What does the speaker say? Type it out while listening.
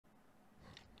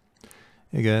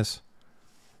Hey guys,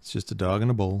 it's just a dog in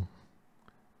a bowl.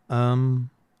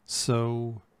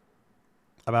 So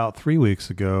about 3 weeks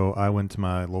ago, I went to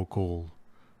my local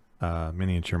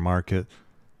miniature market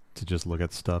to just look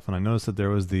at stuff, and I noticed that there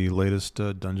was the latest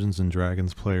Dungeons and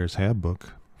Dragons Player's Handbook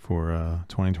for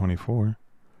 2024.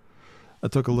 I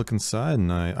took a look inside,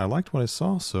 and I liked what I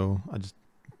saw, so I just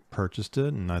purchased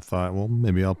it, and I thought, well,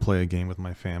 maybe I'll play a game with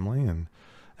my family. And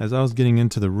as I was getting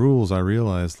into the rules, I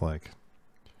realized, like,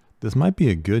 this might be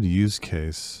a good use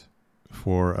case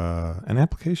for an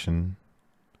application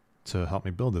to help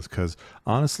me build this, because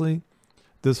honestly,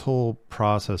 this whole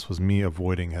process was me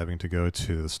avoiding having to go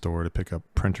to the store to pick up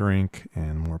printer ink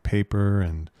and more paper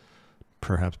and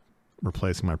perhaps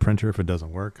replacing my printer if it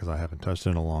doesn't work because I haven't touched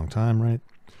it in a long time, right?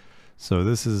 So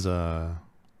this is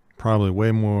probably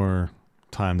way more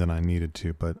time than I needed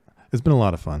to, but it's been a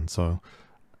lot of fun. So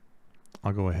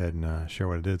I'll go ahead and share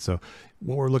what I did. So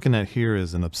what we're looking at here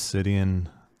is an Obsidian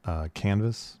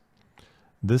canvas.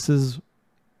 This is,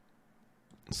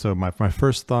 so my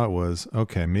first thought was,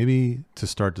 okay, maybe to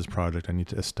start this project, I need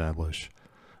to establish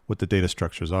what the data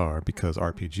structures are, because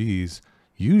RPGs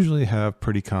usually have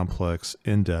pretty complex,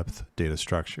 in-depth data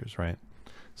structures, right?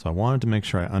 So I wanted to make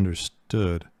sure I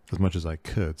understood as much as I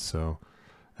could. So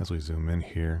as we zoom in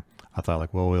here, I thought,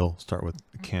 like, well, we'll start with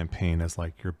the campaign as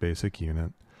like your basic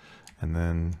unit. And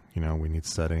then, you know, we need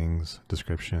settings,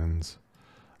 descriptions,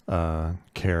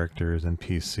 characters,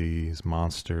 NPCs,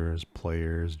 monsters,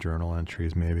 players, journal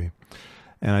entries, maybe.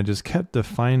 And I just kept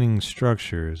defining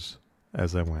structures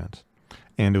as I went.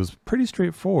 And it was pretty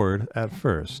straightforward at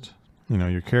first. You know,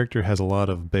 your character has a lot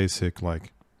of basic,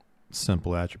 like,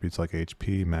 simple attributes like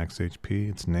HP, max HP,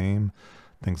 its name,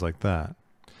 things like that.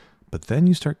 But then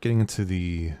you start getting into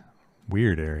the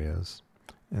weird areas.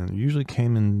 And it usually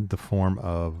came in the form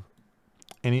of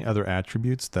any other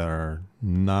attributes that are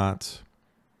not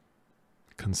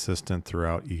consistent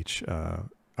throughout each, I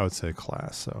would say,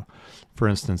 class. So, for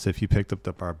instance, if you picked up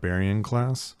the Barbarian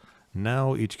class,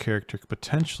 now each character could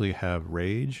potentially have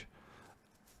rage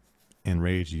and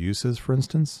rage uses, for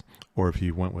instance. Or if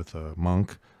you went with a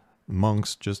monk,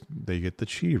 monks just, they get the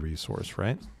chi resource,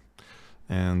 right?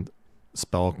 And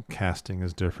spell casting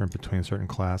is different between certain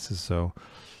classes. So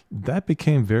that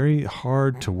became very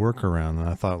hard to work around. And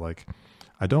I thought, like,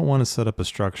 I don't want to set up a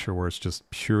structure where it's just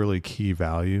purely key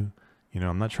value. You know,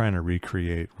 I'm not trying to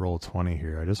recreate Roll20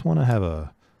 here. I just want to have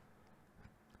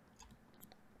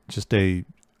just a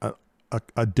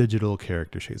digital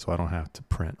character sheet so I don't have to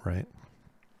print, right?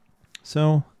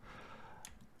 So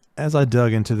as I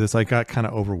dug into this, I got kind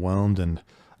of overwhelmed and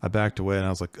I backed away and I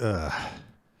was like, ugh,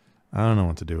 I don't know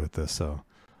what to do with this. So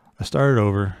I started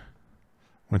over,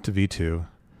 went to V2,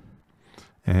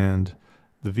 and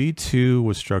the V2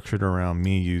 was structured around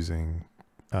me using,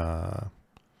 how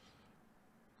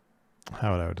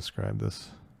would I describe this?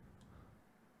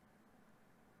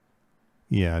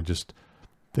 Yeah, just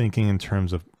thinking in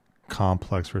terms of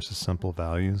complex versus simple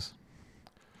values.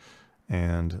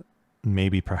 And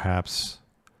maybe perhaps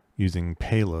using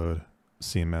Payload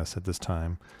CMS at this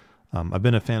time. I've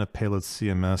been a fan of Payload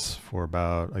CMS for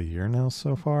about a year now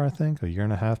so far, I think, a year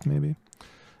and a half maybe.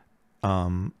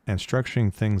 And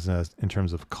structuring things as in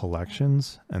terms of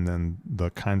collections and then the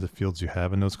kinds of fields you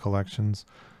have in those collections.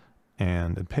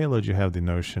 And in Payload, you have the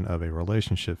notion of a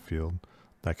relationship field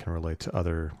that can relate to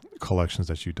other collections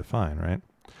that you define, right?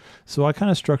 So I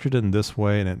kind of structured it in this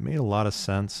way and it made a lot of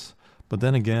sense. But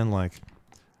then again, like,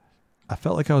 I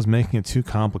felt like I was making it too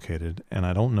complicated and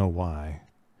I don't know why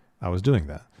I was doing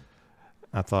that.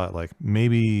 I thought, like,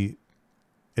 maybe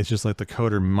it's just like the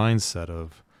coder mindset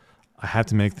of I have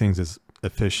to make things as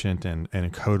efficient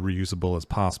and code reusable as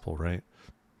possible, right?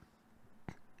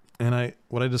 And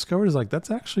what I discovered is, like, that's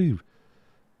actually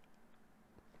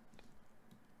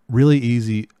really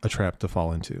easy a trap to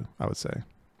fall into, I would say.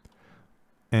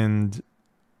 And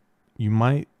you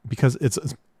might, because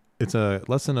it's a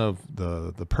lesson of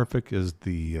the perfect is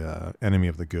the enemy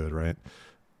of the good, right?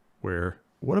 Where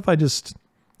what if I just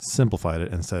simplified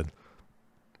it and said,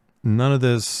 none of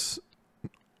this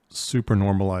super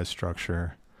normalized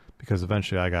structure, because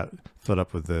eventually I got fed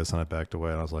up with this and I backed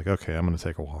away and I was like, okay, I'm going to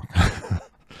take a walk. I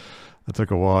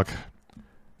took a walk,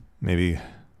 maybe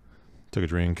took a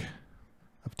drink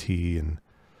of tea and,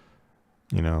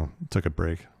 you know, took a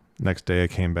break. Next day I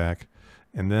came back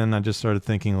and then I just started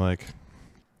thinking, like,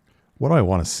 what do I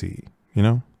want to see, you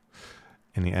know,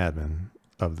 in the admin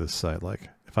of this site? Like,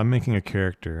 if I'm making a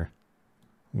character,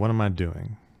 what am I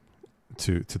doing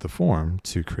to the form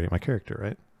to create my character,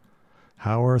 right?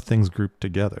 How are things grouped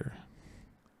together?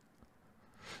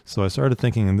 So I started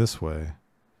thinking in this way.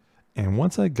 And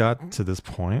once I got to this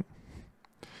point,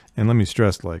 and let me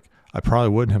stress, like, I probably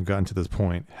wouldn't have gotten to this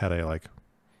point had I like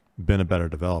been a better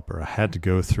developer. I had to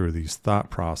go through these thought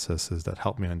processes that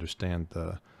helped me understand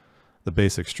the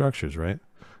basic structures, right?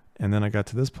 And then I got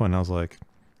to this point and I was like,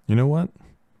 you know what?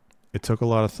 It took a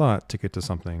lot of thought to get to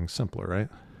something simpler, right?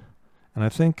 And I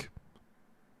think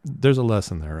there's a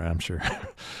lesson there, I'm sure.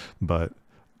 But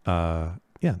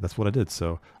yeah, that's what I did.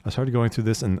 So I started going through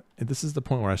this, and this is the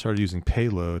point where I started using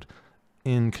Payload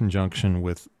in conjunction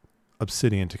with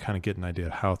Obsidian to kind of get an idea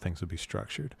of how things would be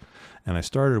structured. And I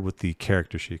started with the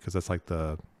character sheet because that's like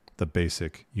the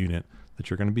basic unit that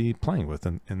you're going to be playing with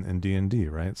in D&D,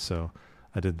 right? So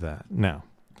I did that. Now,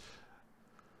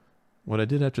 what I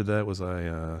did after that was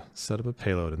I set up a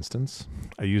Payload instance.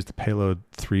 I used the Payload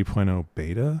 3.0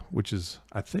 beta, which is,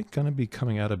 I think, going to be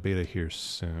coming out of beta here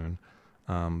soon.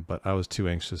 But I was too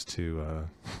anxious to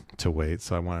wait,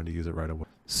 so I wanted to use it right away.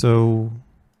 So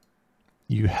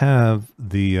you have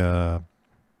the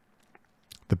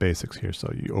basics here.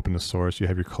 So you open the source, you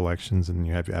have your collections, and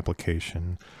you have your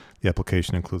application. The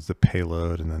application includes the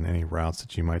payload and then any routes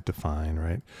that you might define,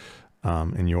 right,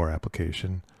 in your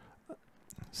application.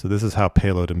 So this is how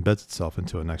Payload embeds itself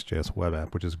into a Next.js web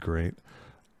app, which is great.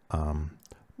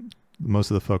 Most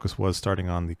of the focus was starting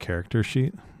on the character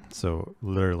sheet. So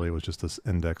literally it was just this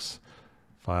index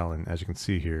file. And as you can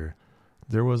see here,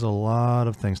 there was a lot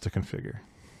of things to configure.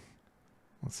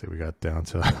 Let's see, we got down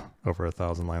to over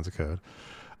 1,000 lines of code.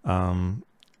 And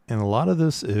a lot of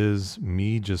this is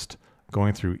me just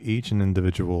going through each and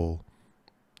individual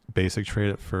basic trait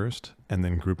at first, and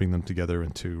then grouping them together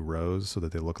into rows so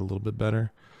that they look a little bit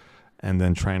better, and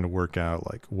then trying to work out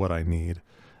like what I need.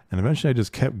 And eventually I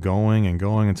just kept going and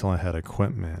going until I had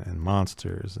equipment and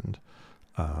monsters and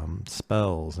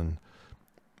spells, and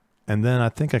then I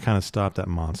think I kind of stopped at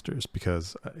monsters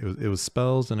because it was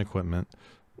spells and equipment,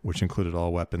 which included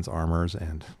all weapons, armors,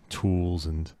 and tools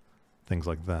and things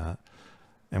like that.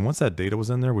 And once that data was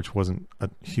in there, which wasn't a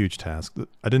huge task,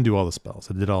 I didn't do all the spells.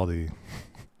 I did all the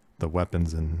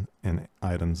weapons and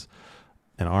items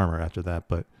and armor after that,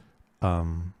 but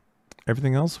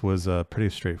everything else was pretty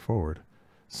straightforward.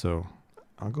 So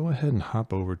I'll go ahead and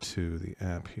hop over to the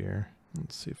app here.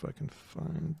 Let's see if I can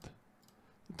find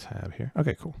the tab here.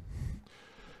 Okay, cool.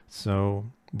 So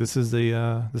this is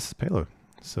Payload.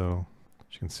 So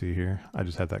as you can see here, I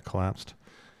just had that collapsed,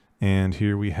 and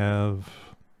here we have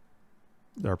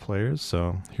our players.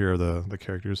 So here are the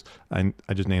characters. I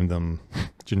just named them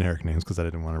generic names because I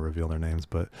didn't want to reveal their names,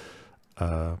 but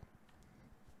on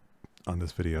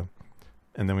this video.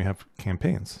 And then we have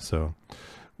campaigns. So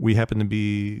we happen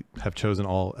to have chosen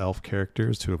all elf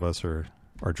characters. 2 of us are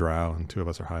drow and 2 of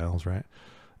us are high elves, right?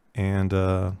 And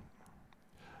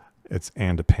it's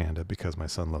a panda because my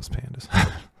son loves pandas.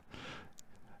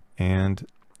 And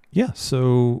yeah,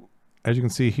 so as you can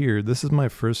see here, this is my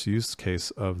first use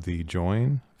case of the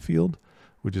join field,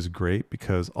 which is great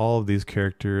because all of these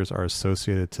characters are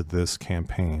associated to this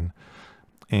campaign.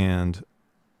 And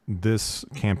this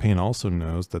campaign also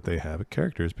knows that they have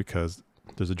characters because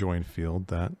there's a join field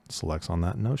that selects on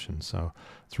that notion. So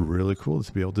it's really cool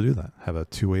to be able to do that, have a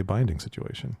 2-way binding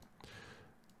situation.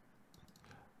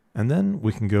 And then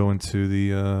we can go into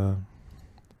the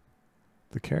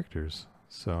characters.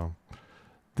 So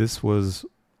this was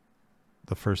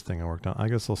the first thing I worked on. I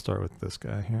guess I'll start with this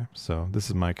guy here. So this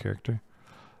is my character.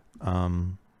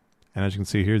 And as you can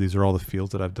see here, these are all the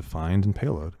fields that I've defined in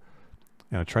Payload.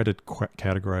 And I tried to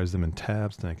categorize them in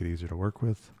tabs to make it easier to work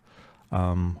with.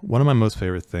 One of my most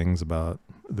favorite things about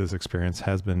this experience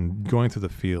has been going through the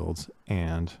fields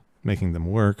and making them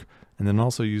work, and then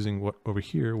also using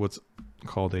what's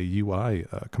called a UI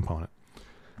component.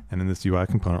 And in this UI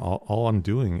component, all I'm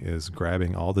doing is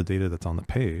grabbing all the data that's on the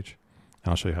page,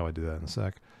 and I'll show you how I do that in a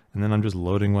sec. And then I'm just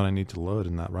loading what I need to load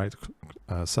in that right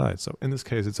side. So in this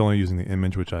case, it's only using the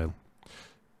image, which in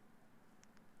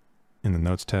the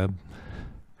Notes tab.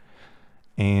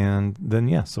 And then,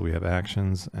 yeah, so we have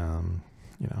actions.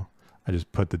 I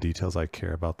just put the details I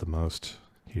care about the most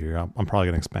here. I'm probably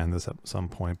going to expand this at some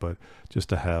point, but just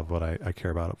to have what I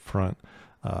care about up front.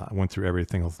 I went through every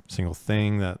single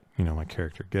thing that my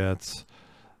character gets.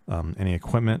 Any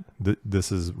equipment.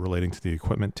 This is relating to the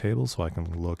equipment table, so I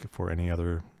can look for any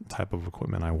other type of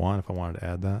equipment I want if I wanted to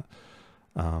add that.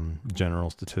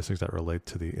 General statistics that relate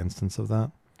to the instance of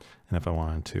that. And if I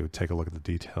wanted to take a look at the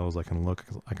details, I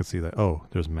can see that, oh,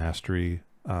 there's mastery.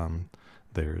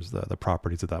 There's the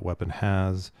properties that weapon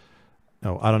has.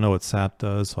 Oh, I don't know what SAP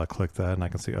does, so I click that and I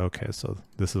can see, okay, so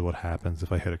this is what happens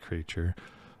if I hit a creature.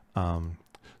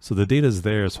 So the data is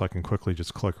there, so I can quickly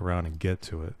just click around and get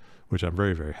to it, which I'm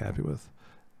very, very happy with.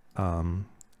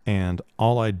 And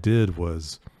all I did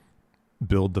was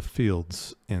build the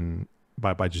fields in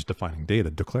by just defining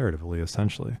data declaratively,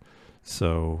 essentially.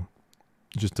 So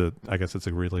I guess it's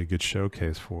a really good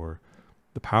showcase for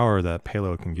the power that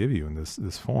Payload can give you in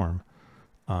this form.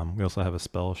 We also have a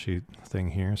spell sheet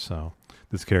thing here. So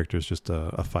this character is just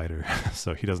a fighter,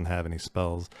 so he doesn't have any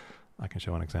spells. I can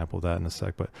show an example of that in a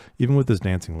sec, but even with this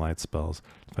dancing light spells,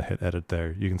 if I hit edit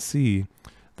there, you can see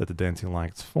that the dancing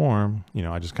lights form,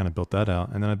 I just kind of built that out,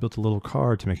 and then I built a little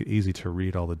card to make it easy to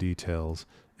read all the details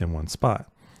in one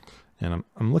spot. And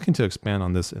I'm looking to expand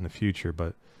on this in the future,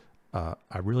 but I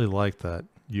really like that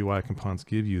UI components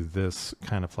give you this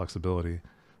kind of flexibility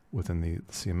within the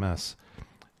CMS.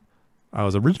 I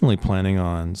was originally planning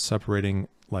on separating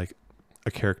like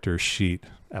a character sheet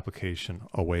application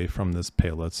away from this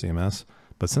Payload CMS,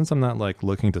 but since I'm not like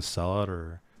looking to sell it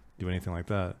or do anything like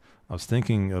that, I was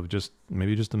thinking of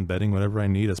maybe just embedding whatever I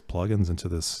need as plugins into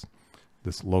this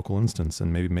local instance,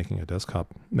 and maybe making it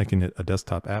a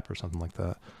desktop app or something like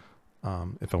that,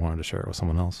 if I wanted to share it with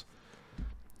someone else.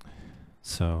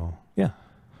 So yeah,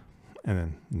 and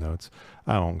then notes.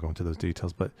 I won't go into those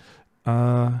details, but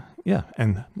yeah,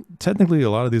 and technically a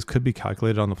lot of these could be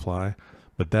calculated on the fly,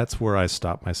 but that's where I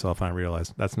stopped myself and I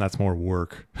realized that's more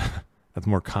work. That's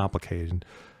more complications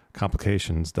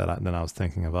than I was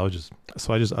thinking of. I just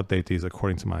update these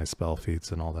according to my spell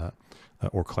feats and all that,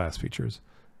 or class features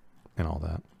and all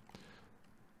that.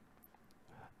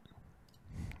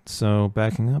 So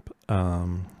backing up,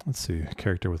 let's see,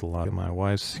 character with a lot of my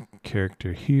wife's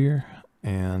character here,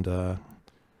 and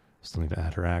still need to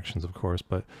add her actions, of course,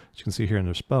 but as you can see here in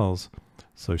their spells,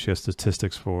 so she has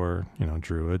statistics for,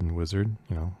 druid and wizard,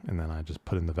 and then I just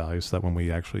put in the values so that when we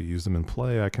actually use them in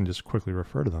play, I can just quickly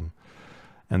refer to them.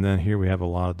 And then here we have a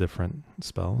lot of different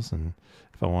spells, and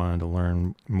if I wanted to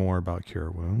learn more about cure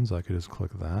wounds, I could just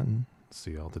click that and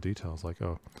see all the details, like,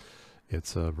 oh,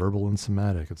 it's verbal and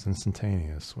somatic, it's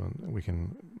instantaneous, when we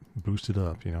can boost it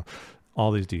up,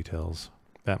 all these details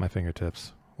at my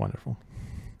fingertips. Wonderful.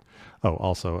 Oh,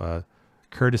 also,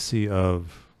 courtesy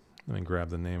of, let me grab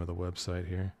the name of the website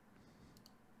here,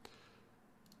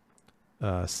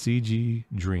 cgdream.ai,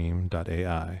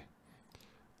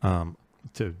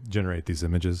 to generate these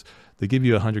images. They give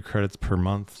you 100 credits per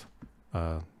month,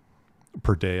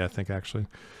 per day, I think, actually,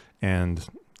 and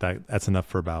that's enough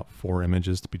for about 4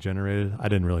 images to be generated. I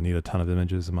didn't really need a ton of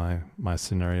images in my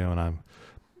scenario,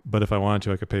 but if I wanted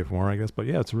to, I could pay for more, I guess. But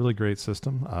yeah, it's a really great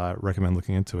system. I recommend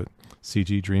looking into it.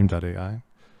 cgdream.ai,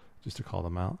 just to call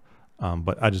them out.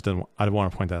 But I didn't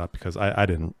want to point that out because I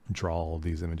didn't draw all of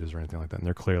these images or anything like that, and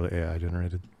they're clearly AI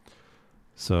generated.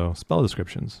 So spell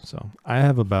descriptions. So I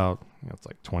have about, it's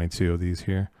like 22 of these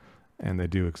here, and they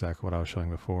do exactly what I was showing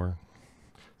before.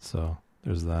 So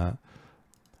there's that.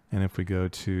 And if we go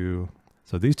to,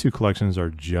 so these 2 collections are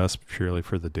just purely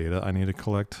for the data I need to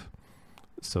collect.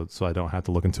 So I don't have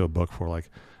to look into a book for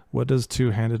like, what does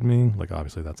two-handed mean? Like,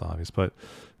 obviously that's obvious, but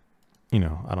I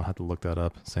don't have to look that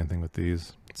up. Same thing with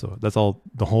these. So that's all.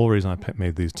 The whole reason I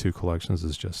made these 2 collections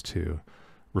is just to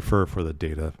refer for the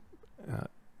data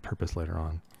purpose later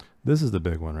on. This is the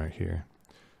big one right here.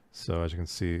 So as you can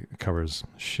see, it covers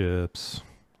ships,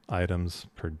 items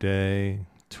per day,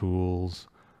 tools,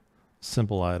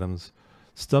 simple items,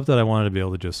 stuff that I wanted to be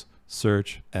able to just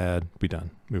search, add, be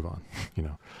done, move on.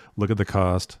 Look at the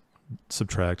cost,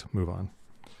 subtract, move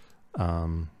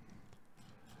on.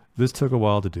 This took a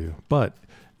while to do, but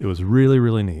it was really,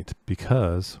 really neat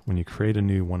because when you create a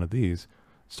new one of these,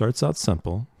 it starts out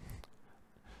simple.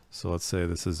 So let's say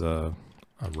this is a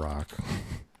rock,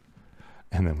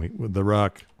 and then the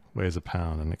rock weighs a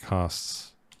pound and it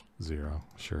costs 0,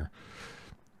 sure.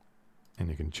 And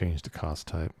you can change the cost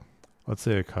type. Let's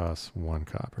say it costs 1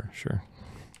 copper, sure.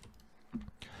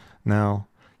 Now,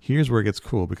 here's where it gets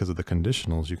cool because of the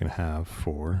conditionals you can have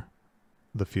for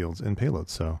the fields in Payload.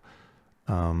 So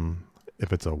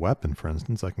if it's a weapon, for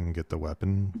instance, I can get the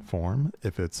weapon form.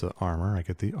 If it's armor, I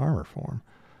get the armor form.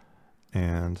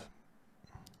 And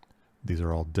these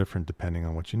are all different depending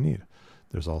on what you need.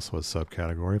 There's also a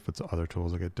subcategory. If it's other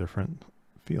tools, I get different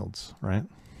fields, right?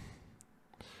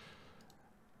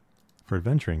 For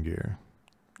adventuring gear,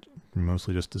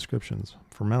 mostly just descriptions.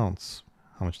 For mounts,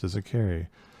 how much does it carry?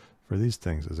 For these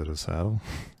things, is it a saddle?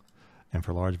 And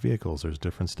for large vehicles, there's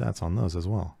different stats on those as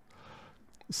well.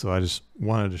 So I just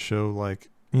wanted to show, like,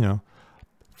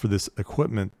 for this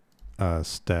equipment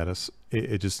status,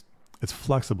 it's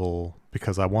flexible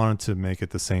because I wanted to make it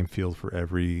the same field for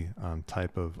every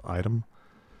type of item.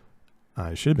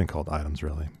 It should have been called items,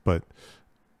 really, but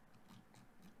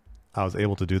I was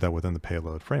able to do that within the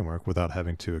Payload framework without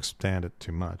having to expand it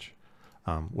too much.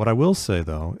 What I will say,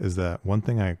 though, is that one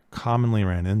thing I commonly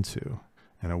ran into,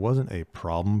 and it wasn't a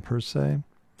problem per se,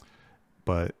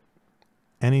 but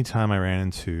anytime I ran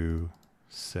into,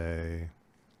 say,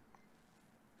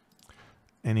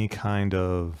 any kind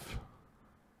of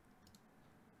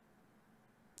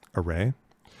array,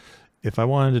 if I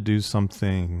wanted to do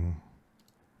something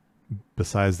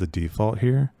besides the default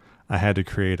here, I had to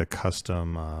create a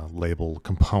custom label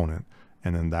component,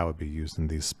 and then that would be used in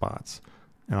these spots.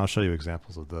 And I'll show you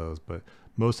examples of those, but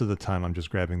most of the time I'm just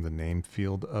grabbing the name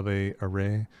field of a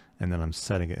array, and then I'm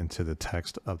setting it into the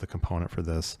text of the component for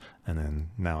this, and then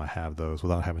now I have those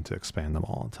without having to expand them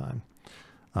all the time.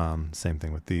 Same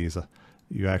thing with these.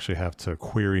 You actually have to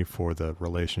query for the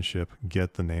relationship,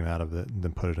 get the name out of it, and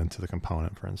then put it into the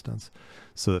component, for instance.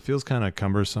 So it feels kind of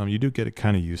cumbersome. You do get it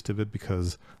kind of used to it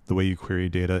because the way you query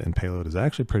data in Payload is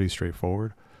actually pretty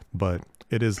straightforward, but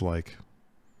it is like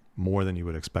more than you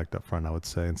would expect up front, I would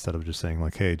say, instead of just saying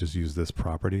like, hey, just use this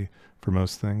property for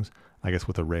most things. I guess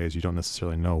with arrays, you don't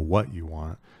necessarily know what you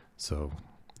want. So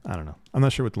I don't know. I'm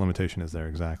not sure what the limitation is there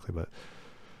exactly, but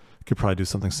I could probably do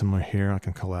something similar here. I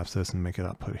can collapse this and make it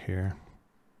output here.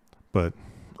 But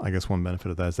I guess one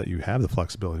benefit of that is that you have the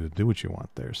flexibility to do what you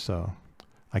want there. So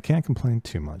I can't complain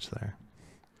too much there.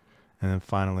 And then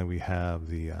finally, we have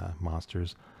the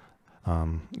monsters.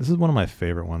 This is one of my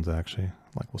favorite ones, actually.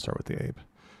 Like, we'll start with the ape.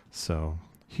 So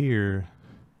here,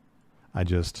 I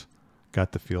just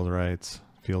got the fields right.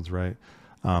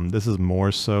 This is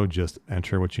more so just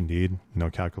enter what you need. No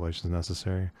calculations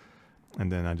necessary.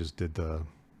 And then I just did the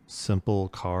simple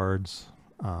cards.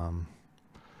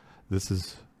 This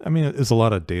is, I mean, it's a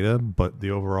lot of data, but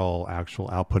the overall actual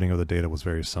outputting of the data was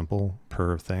very simple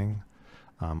per thing.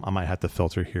 I might have to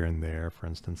filter here and there, for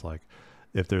instance, like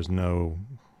if there's no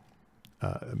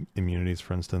immunities,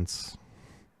 for instance.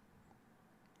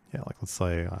 Yeah, like let's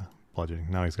say bludgeoning.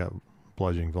 Now he's got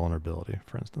bludgeoning vulnerability,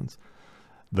 for instance.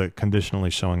 The conditionally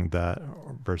showing that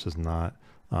versus not,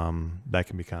 that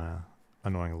can be kind of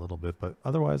annoying a little bit, but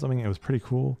otherwise, I mean, it was pretty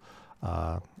cool.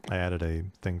 I added a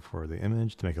thing for the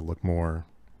image to make it look more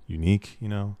unique, you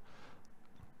know.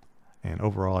 And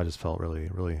overall, I just felt really,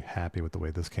 really happy with the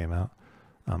way this came out.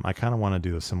 I kind of want to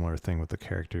do a similar thing with the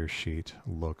character sheet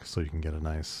look, so you can get a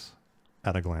nice,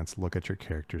 at a glance, look at your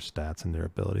character's stats and their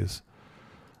abilities.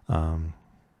 And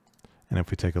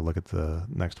if we take a look at the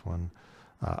next one,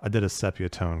 I did a sepia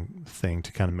tone thing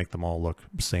to kind of make them all look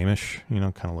same-ish, you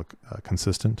know, kind of look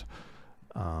consistent.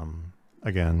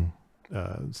 Again,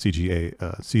 czDream.ai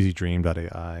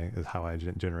is how I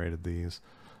generated these.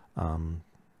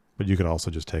 But you could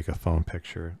also just take a phone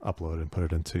picture, upload, and put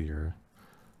it into your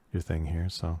thing here.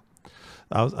 So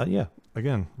I was, yeah,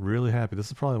 again, really happy. This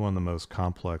is probably one of the most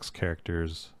complex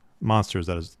monsters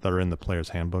that are in the player's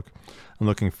handbook. I'm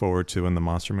looking forward to when the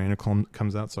monster manual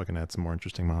comes out, so I can add some more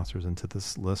interesting monsters into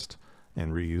this list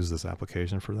and reuse this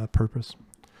application for that purpose.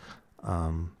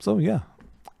 So yeah,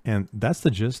 and that's the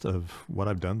gist of what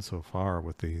I've done so far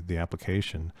with the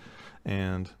application.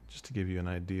 And just to give you an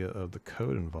idea of the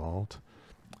code involved,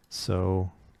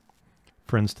 so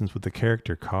for instance, with the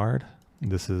character card,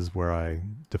 this is where I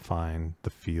define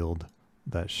the field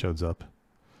that shows up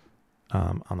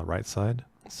on the right side.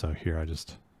 So here I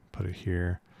just put it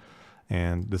here,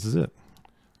 and this is it.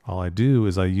 All I do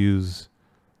is I use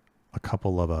a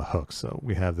couple of hooks. So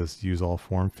we have this use all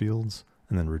form fields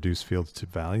and then reduce fields to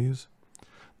values.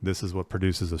 This is what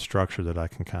produces a structure that I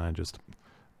can kind of just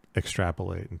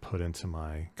extrapolate and put into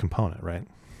my component, right?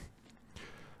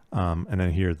 And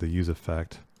then here, the use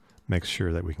effect makes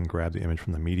sure that we can grab the image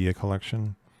from the media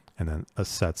collection and then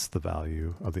sets the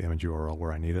value of the image URL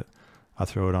where I need it. I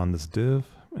throw it on this div,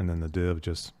 and then the div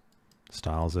just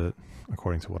styles it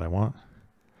according to what I want.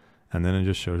 And then it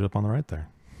just shows up on the right there.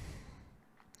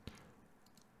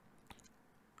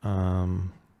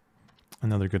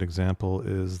 Another good example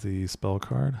is the spell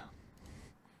card.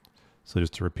 So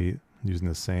just to repeat, using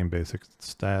the same basic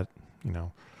stat, you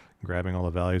know, grabbing all the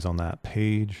values on that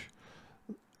page,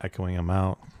 echoing them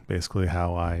out, basically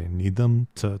how I need them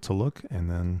to look, and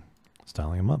then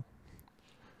styling them up.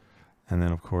 And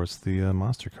then, of course, the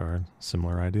monster card,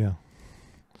 similar idea.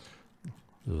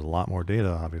 There's a lot more data,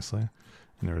 obviously,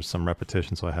 and there was some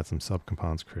repetition, so I had some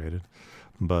subcomponents created.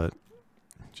 But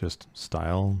just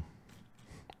style,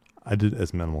 I did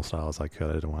as minimal style as I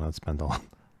could. I didn't want to spend all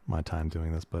my time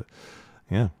doing this, but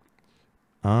yeah.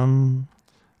 And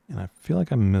I feel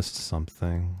like I missed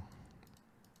something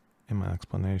in my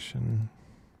explanation,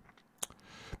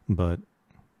 but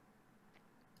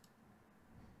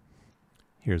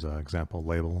here's an example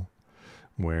label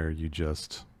where you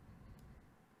just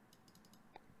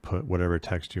put whatever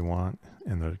text you want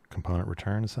in the component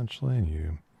return, essentially,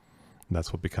 and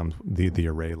that's what becomes the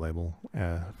array label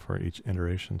for each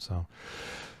iteration. So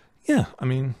yeah, I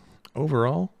mean,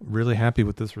 overall, really happy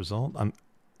with this result.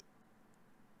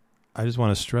 I just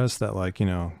want to stress that, like,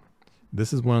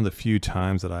 this is one of the few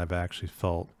times that I've actually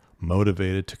felt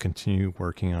motivated to continue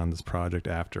working on this project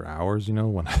after hours,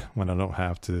 when when I don't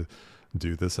have to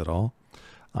do this at all.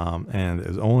 And it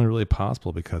was only really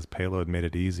possible because Payload made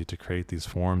it easy to create these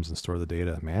forms and store the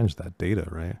data and manage that data,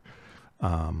 right?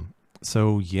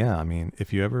 So yeah, I mean,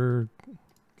 if you ever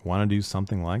want to do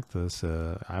something like this,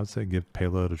 I would say give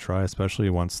Payload a try, especially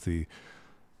once the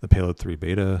Payload 3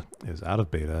 beta is out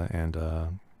of beta and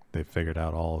they've figured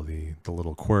out all of the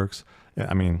little quirks.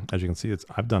 I mean, as you can see,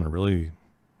 I've done a really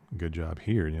good job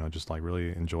here, just like really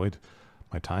enjoyed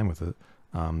my time with it.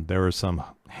 There were some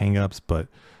hangups, but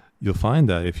you'll find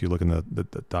that if you look in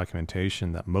the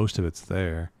documentation that most of it's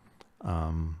there.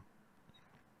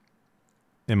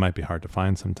 It might be hard to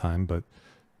find sometimes, but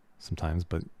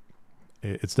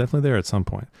it's definitely there at some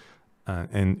point.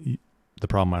 And the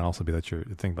problem might also be that you're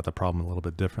thinking about the problem a little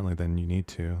bit differently than you need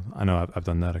to. I know I've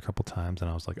done that a couple times, and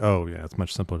I was like, oh yeah, it's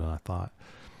much simpler than I thought.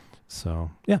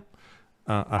 So yeah,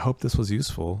 I hope this was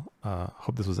useful.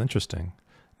 Hope this was interesting.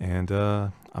 And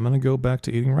I'm going to go back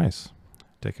to eating rice.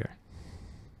 Take care.